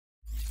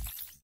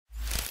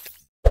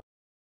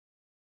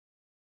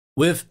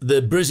With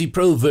the Brizzy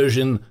Pro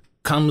version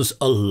comes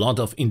a lot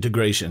of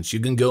integrations. You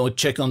can go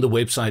check on the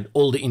website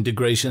all the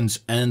integrations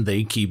and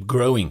they keep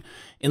growing.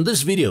 In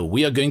this video,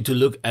 we are going to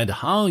look at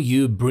how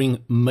you bring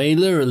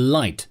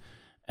MailerLite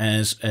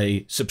as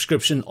a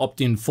subscription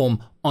opt-in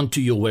form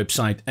onto your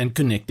website and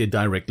connect it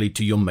directly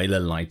to your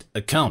MailerLite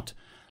account.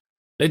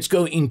 Let's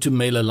go into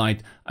MailerLite.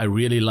 I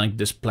really like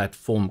this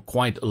platform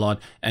quite a lot.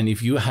 And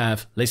if you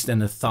have less than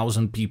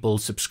 1,000 people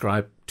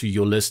subscribe to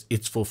your list,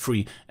 it's for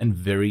free and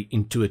very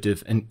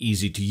intuitive and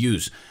easy to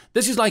use.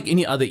 This is like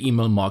any other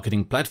email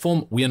marketing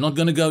platform. We are not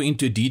going to go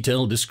into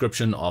detailed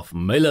description of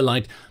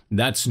MailerLite.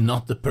 That's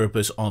not the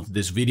purpose of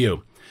this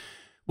video.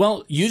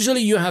 Well,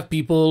 usually you have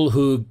people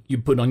who you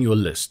put on your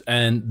list,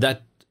 and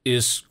that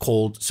is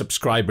called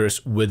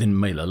subscribers within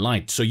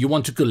MailerLite. So you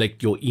want to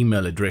collect your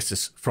email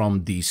addresses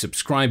from the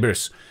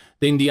subscribers.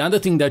 Then the other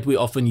thing that we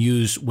often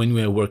use when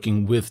we are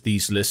working with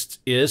these lists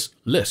is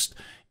list.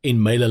 In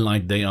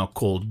MailerLite, they are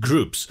called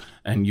groups,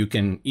 and you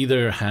can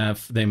either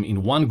have them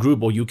in one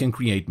group or you can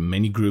create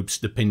many groups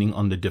depending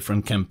on the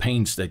different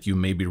campaigns that you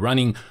may be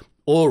running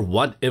or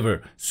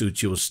whatever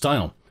suits your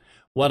style.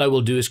 What I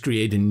will do is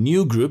create a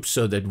new group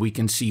so that we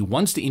can see,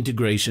 once the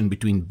integration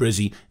between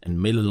Brizzy and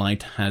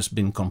MailerLite has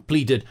been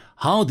completed,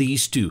 how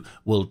these two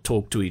will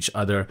talk to each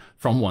other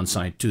from one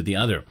side to the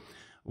other.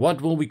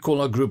 What will we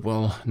call our group?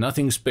 Well,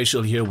 nothing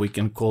special here. We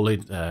can call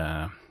it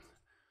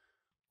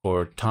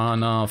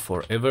Cortana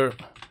Forever.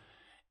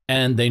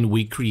 And then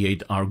we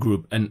create our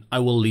group, and I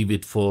will leave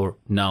it for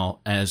now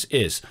as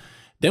is.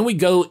 Then we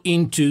go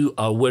into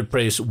our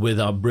WordPress with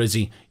our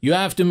Brizzy. You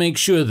have to make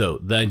sure though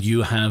that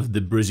you have the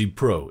Brizzy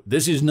Pro.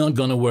 This is not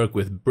going to work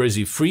with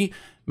Brizzy Free.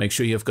 Make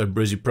sure you've got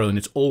Brizzy Pro, and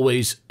it's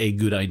always a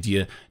good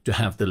idea to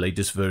have the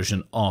latest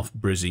version of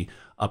Brizzy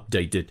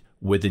updated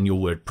within your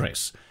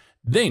WordPress.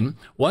 Then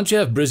once you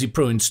have Brizzy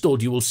Pro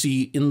installed, you will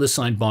see in the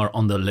sidebar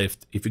on the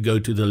left, if you go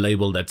to the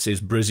label that says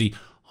Brizzy,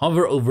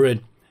 hover over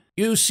it.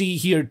 You see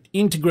here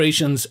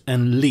integrations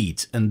and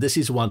leads, and this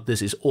is what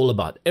this is all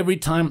about. Every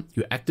time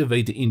you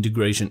activate the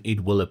integration,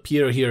 it will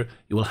appear here.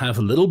 You will have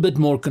a little bit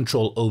more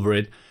control over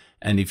it,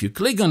 and if you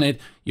click on it,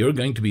 you're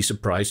going to be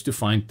surprised to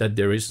find that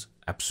there is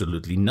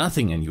absolutely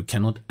nothing and you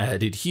cannot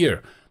add it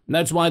here. And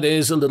that's why there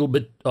is a little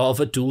bit of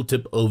a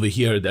tooltip over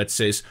here that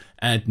says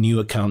add new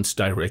accounts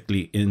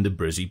directly in the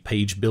Brizzy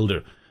page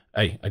builder.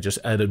 Hey, I just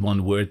added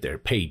one word there,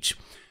 page.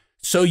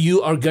 So you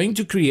are going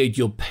to create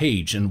your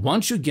page, and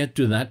once you get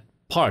to that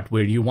part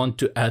where you want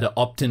to add an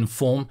opt-in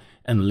form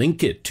and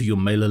link it to your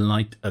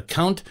MailerLite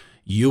account,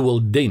 you will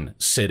then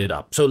set it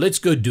up. So let's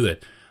go do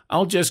it.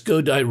 I'll just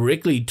go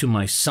directly to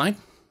my site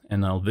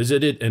and I'll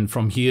visit it, and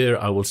from here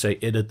I will say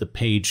edit the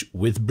page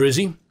with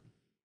Brizzy.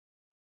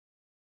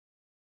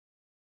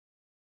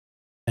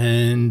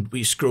 And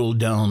we scroll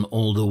down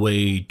all the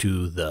way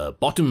to the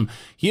bottom.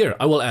 Here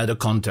I will add a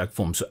contact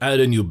form. So add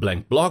a new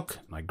blank block.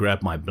 I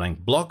grab my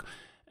blank block,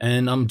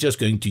 and I'm just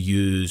going to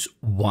use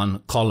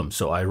one column.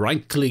 So I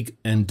right click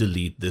and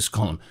delete this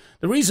column.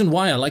 The reason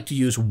why I like to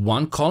use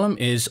one column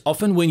is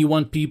often when you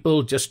want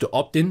people just to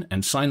opt in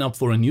and sign up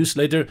for a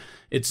newsletter,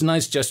 it's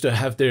nice just to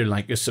have there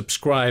like a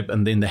subscribe,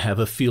 and then they have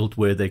a field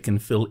where they can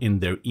fill in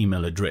their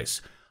email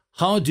address.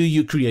 How do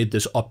you create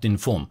this opt-in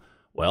form?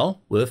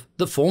 Well, with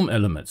the form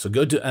element. So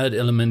go to add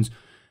elements,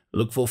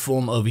 look for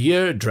form over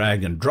here,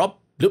 drag and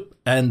drop,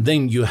 and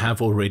then you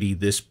have already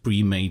this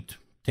pre-made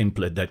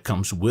template that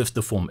comes with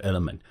the form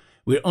element.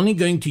 We're only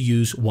going to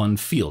use one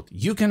field.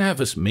 You can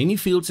have as many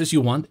fields as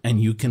you want,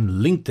 and you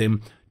can link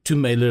them to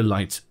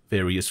MailerLite's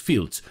various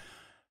fields.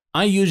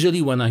 I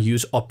usually, when I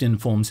use opt-in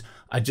forms,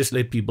 I just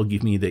let people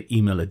give me their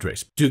email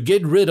address. To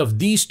get rid of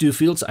these two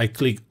fields, I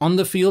click on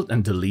the field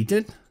and delete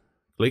it.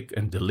 Click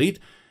and delete.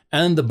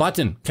 And the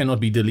button cannot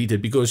be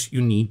deleted because you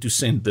need to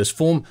send this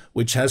form,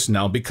 which has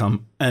now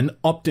become an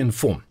opt-in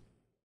form.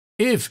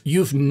 If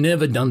you've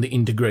never done the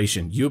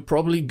integration, you're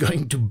probably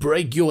going to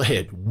break your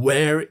head.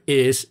 Where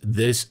is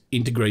this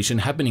integration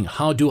happening?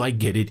 How do I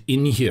get it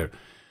in here?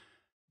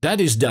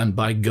 That is done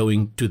by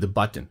going to the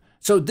button.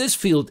 So this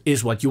field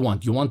is what you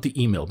want. You want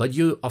the email, but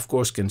you of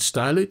course can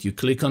style it. You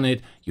click on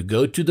it, you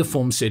go to the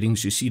form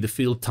settings, you see the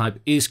field type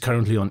is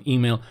currently on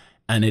email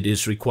and it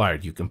is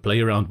required. You can play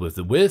around with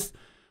the width.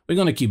 We're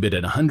going to keep it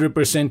at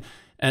 100%.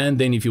 And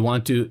then if you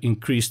want to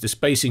increase the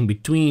spacing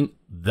between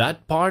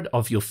that part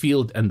of your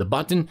field and the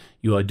button,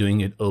 you are doing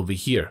it over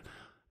here.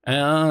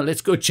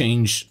 Let's go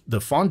change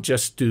the font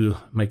just to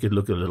make it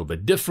look a little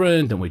bit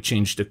different. And we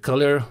change the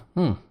color.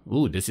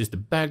 Ooh, this is the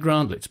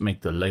background. Let's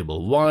make the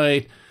label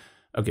white.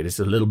 Okay, this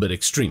is a little bit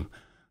extreme.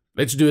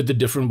 Let's do it the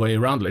different way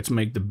around. Let's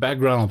make the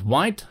background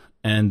white,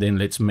 and then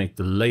let's make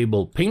the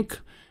label pink.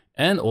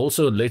 And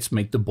also let's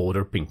make the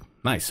border pink.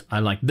 Nice, I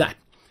like that.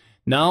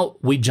 Now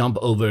we jump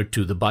over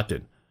to the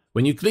button.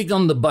 When you click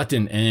on the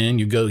button and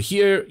you go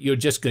here, you're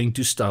just going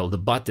to style the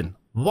button.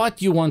 What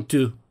you want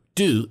to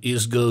do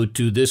is go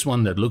to this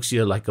one that looks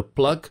here like a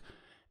plug,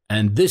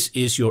 and this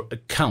is your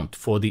account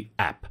for the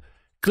app.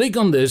 Click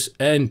on this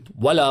and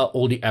voila,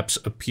 all the apps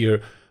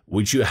appear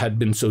which you had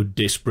been so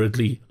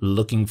desperately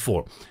looking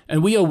for.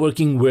 And we are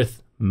working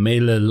with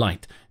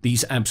MailerLite.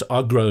 These apps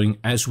are growing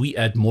as we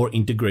add more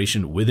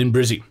integration within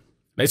Brizzy.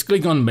 Let's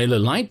click on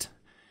MailerLite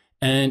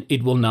and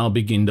it will now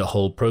begin the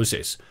whole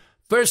process.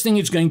 First thing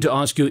it's going to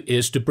ask you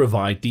is to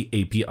provide the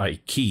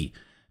API key.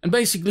 And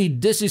basically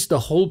this is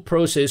the whole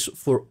process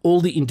for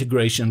all the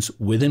integrations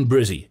within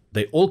Brizzy.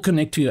 They all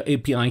connect to your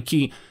API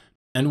key.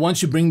 And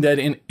once you bring that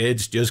in,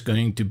 it's just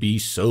going to be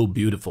so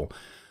beautiful.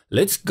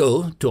 Let's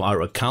go to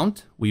our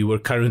account. We were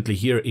currently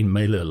here in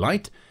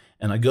MailerLite.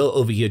 And I go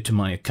over here to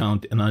my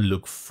account and I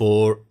look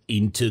for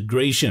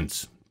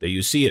integrations. There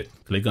you see it.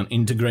 Click on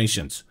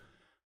integrations.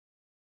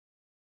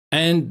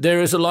 And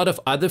there is a lot of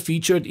other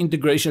featured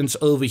integrations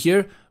over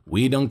here.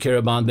 We don't care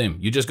about them.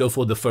 You just go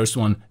for the first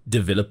one,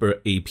 Developer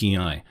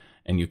API,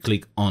 and you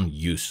click on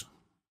Use.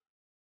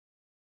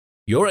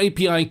 Your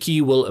API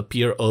key will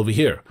appear over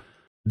here.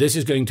 This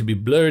is going to be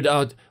blurred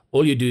out.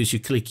 All you do is you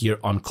click here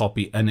on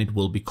Copy and it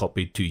will be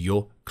copied to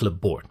your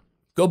clipboard.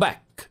 Go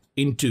back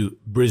into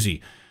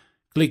Brizzy.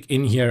 Click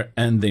in here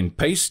and then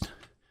paste,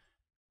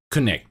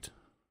 connect.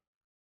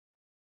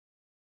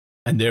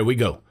 And there we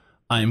go.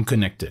 I am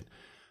connected.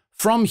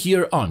 From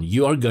here on,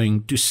 you are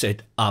going to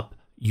set up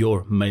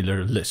your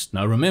mailer list.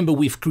 Now remember,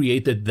 we've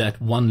created that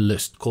one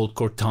list called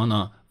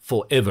Cortana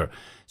Forever.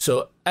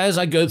 So as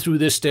I go through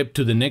this step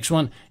to the next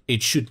one,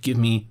 it should give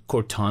me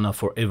Cortana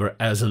Forever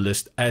as a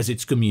list as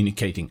it's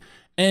communicating.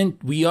 And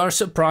we are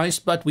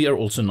surprised, but we are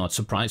also not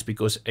surprised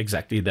because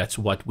exactly that's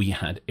what we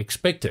had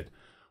expected.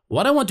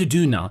 What I want to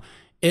do now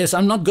is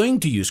I'm not going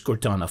to use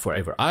Cortana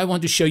Forever. I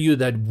want to show you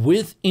that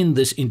within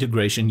this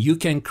integration, you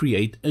can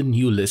create a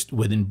new list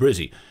within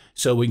Brizzy.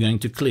 So we're going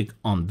to click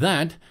on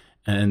that.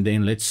 And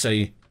then let's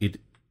say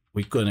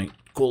we're going to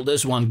call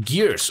this one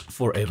Gears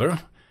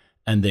Forever.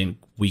 And then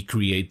we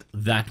create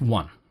that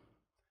one.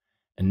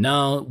 And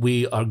now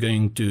we are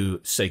going to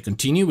say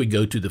continue. We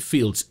go to the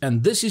fields.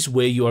 And this is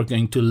where you are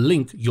going to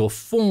link your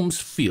forms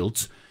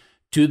fields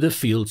to the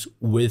fields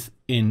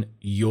within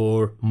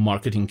your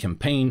marketing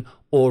campaign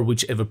or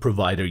whichever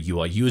provider you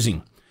are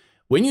using.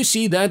 When you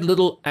see that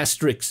little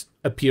asterisk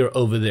appear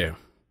over there,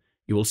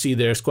 you will see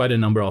there's quite a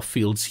number of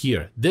fields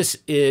here. This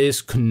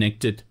is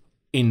connected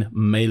in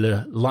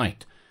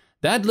MailerLite.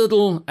 That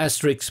little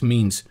asterisk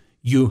means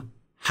you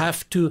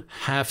have to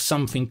have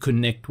something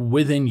connect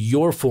within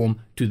your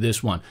form to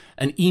this one.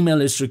 An email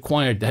is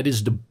required. That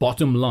is the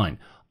bottom line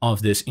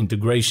of this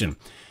integration.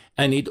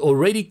 And it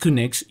already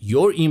connects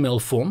your email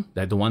form,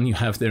 that the one you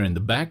have there in the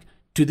back,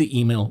 to the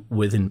email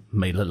within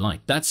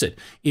MailerLite. That's it.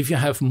 If you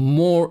have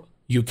more,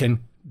 you can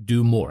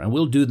do more. And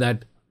we'll do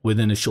that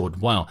within a short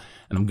while.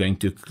 And I'm going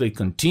to click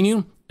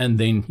continue. And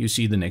then you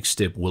see the next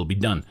step will be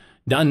done.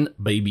 Done,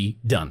 baby,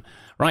 done.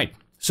 Right.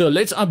 So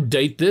let's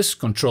update this.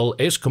 Control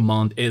S,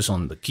 Command S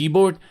on the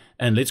keyboard.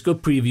 And let's go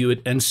preview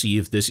it and see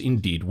if this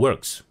indeed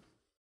works.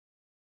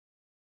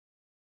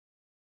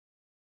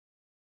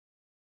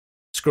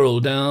 Scroll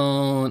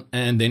down.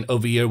 And then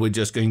over here, we're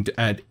just going to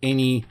add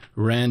any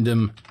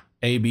random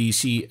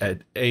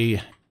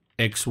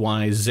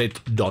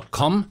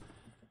abc@axyz.com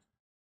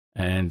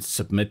and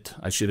submit.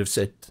 I should have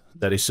said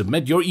that is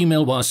submit. Your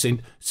email was sent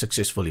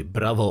successfully.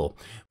 Bravo.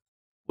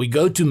 We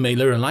go to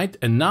MailerLite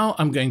and now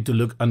I'm going to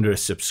look under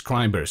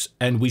subscribers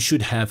and we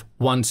should have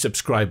one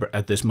subscriber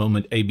at this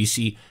moment,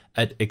 abc@xyz.com.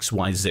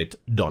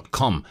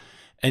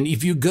 And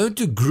if you go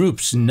to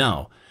groups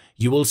now,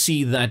 you will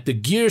see that the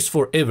Gears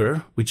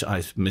Forever, which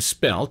I've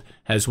misspelled,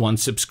 has one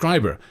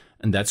subscriber.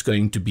 And that's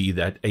going to be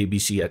that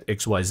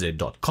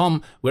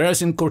abc@xyz.com,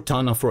 whereas in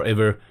Cortana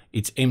Forever,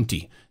 it's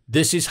empty.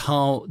 This is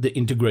how the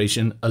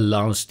integration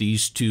allows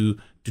these two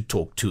to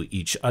talk to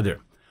each other.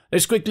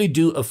 Let's quickly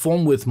do a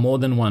form with more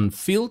than one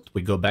field.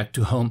 We go back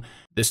to home.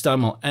 This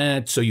time I'll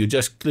add, so you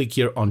just click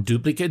here on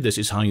duplicate. This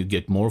is how you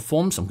get more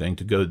forms. I'm going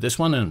to go this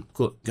one and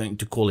going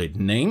to call it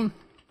name.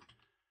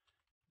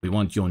 We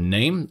want your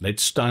name.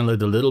 Let's style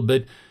it a little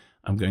bit.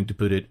 I'm going to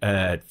put it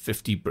at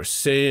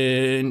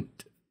 50%.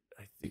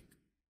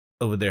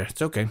 Over there,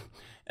 it's okay.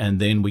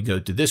 And then we go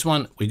to this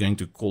one. We're going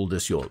to call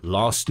this your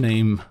last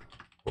name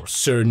or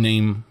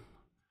surname,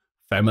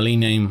 family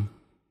name.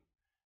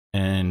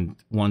 And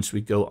once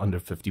we go under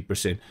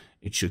 50%,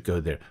 it should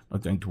go there.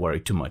 Not going to worry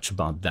too much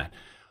about that.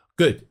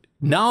 Good.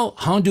 Now,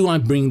 how do I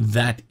bring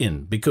that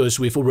in? Because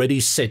we've already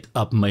set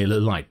up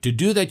MailerLite. To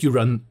do that, you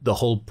run the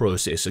whole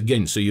process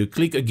again. So you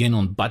click again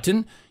on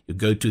button, you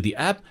go to the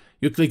app,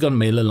 you click on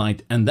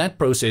MailerLite, and that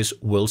process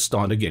will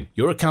start again.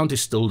 Your account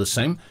is still the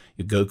same.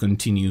 You go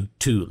continue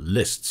to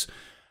lists.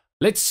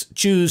 Let's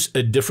choose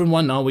a different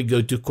one. Now we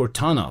go to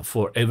Cortana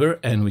Forever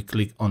and we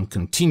click on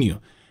continue.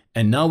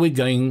 And now we're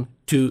going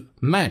to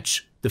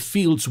match the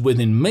fields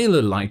within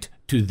MailerLite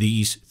to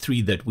these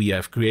three that we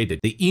have created.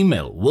 The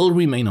email will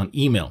remain on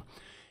email.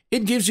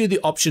 It gives you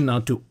the option now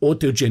to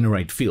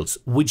auto-generate fields,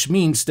 which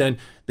means that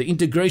the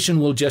integration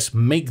will just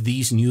make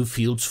these new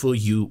fields for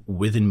you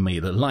within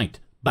MailerLite,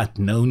 but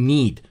no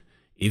need.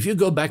 If you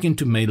go back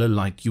into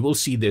MailerLite, you will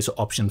see there's an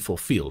option for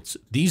fields.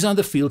 These are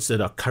the fields that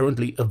are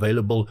currently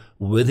available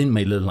within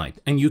MailerLite,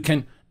 and you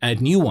can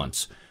add new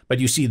ones. But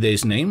you see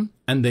there's name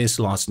and there's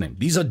last name.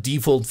 These are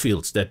default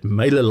fields that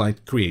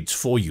MailerLite creates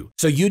for you.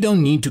 So you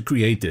don't need to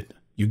create it.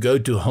 You go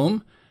to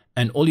home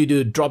and all you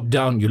do, drop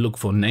down, you look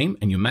for name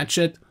and you match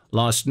it,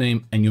 last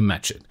name and you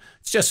match it.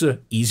 It's just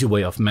an easy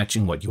way of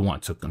matching what you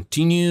want. So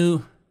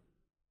continue.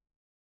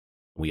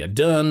 We are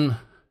done.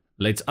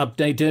 Let's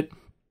update it.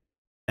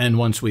 And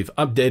once we've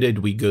updated,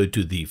 we go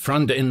to the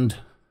front end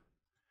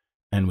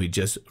and we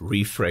just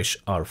refresh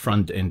our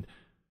front end.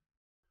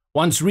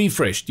 Once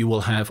refreshed, you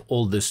will have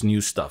all this new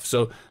stuff.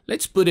 So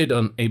let's put it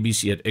on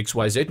ABC at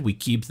XYZ. We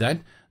keep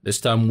that. This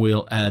time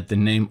we'll add the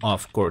name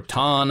of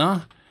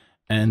Cortana.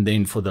 And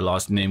then for the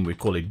last name, we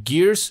call it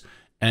Gears.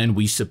 And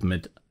we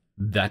submit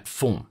that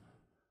form.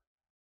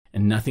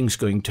 And nothing's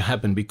going to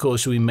happen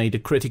because we made a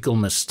critical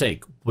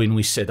mistake when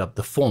we set up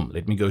the form.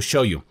 Let me go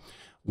show you.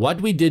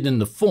 What we did in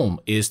the form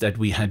is that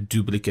we had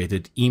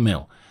duplicated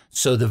email.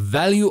 So the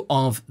value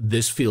of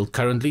this field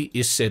currently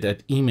is set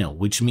at email,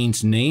 which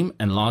means name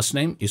and last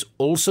name is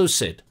also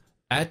set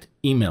at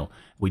email.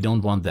 We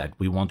don't want that.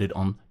 We want it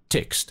on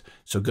text.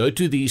 So go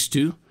to these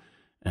two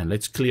and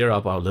let's clear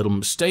up our little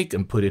mistake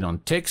and put it on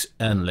text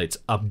and let's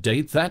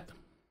update that.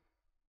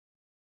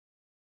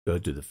 Go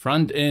to the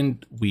front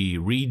end. We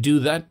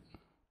redo that.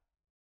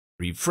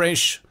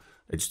 Refresh.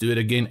 Let's do it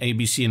again,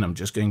 ABC, and I'm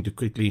just going to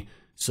quickly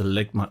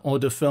select my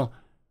autofill.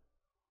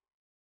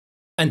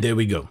 And there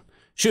we go.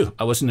 Phew,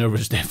 I was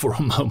nervous there for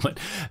a moment.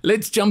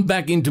 Let's jump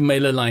back into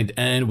MailerLite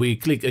and we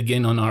click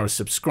again on our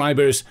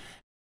subscribers.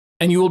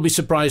 And you will be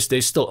surprised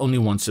there's still only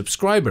one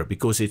subscriber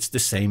because it's the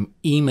same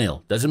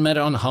email. Doesn't matter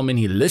on how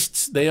many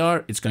lists they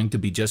are, it's going to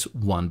be just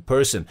one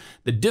person.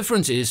 The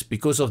difference is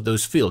because of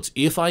those fields.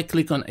 If I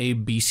click on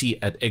ABC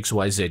at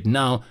XYZ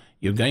now,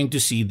 you're going to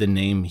see the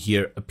name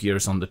here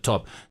appears on the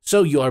top.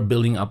 So you are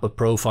building up a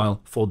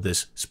profile for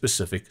this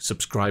specific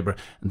subscriber.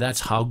 And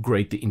that's how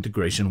great the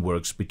integration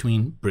works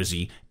between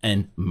Brizzy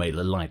and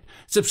MailerLite.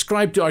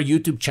 Subscribe to our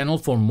YouTube channel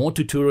for more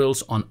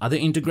tutorials on other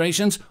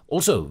integrations.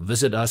 Also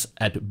visit us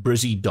at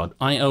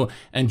brizzy.io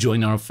and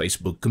join our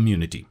Facebook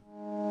community.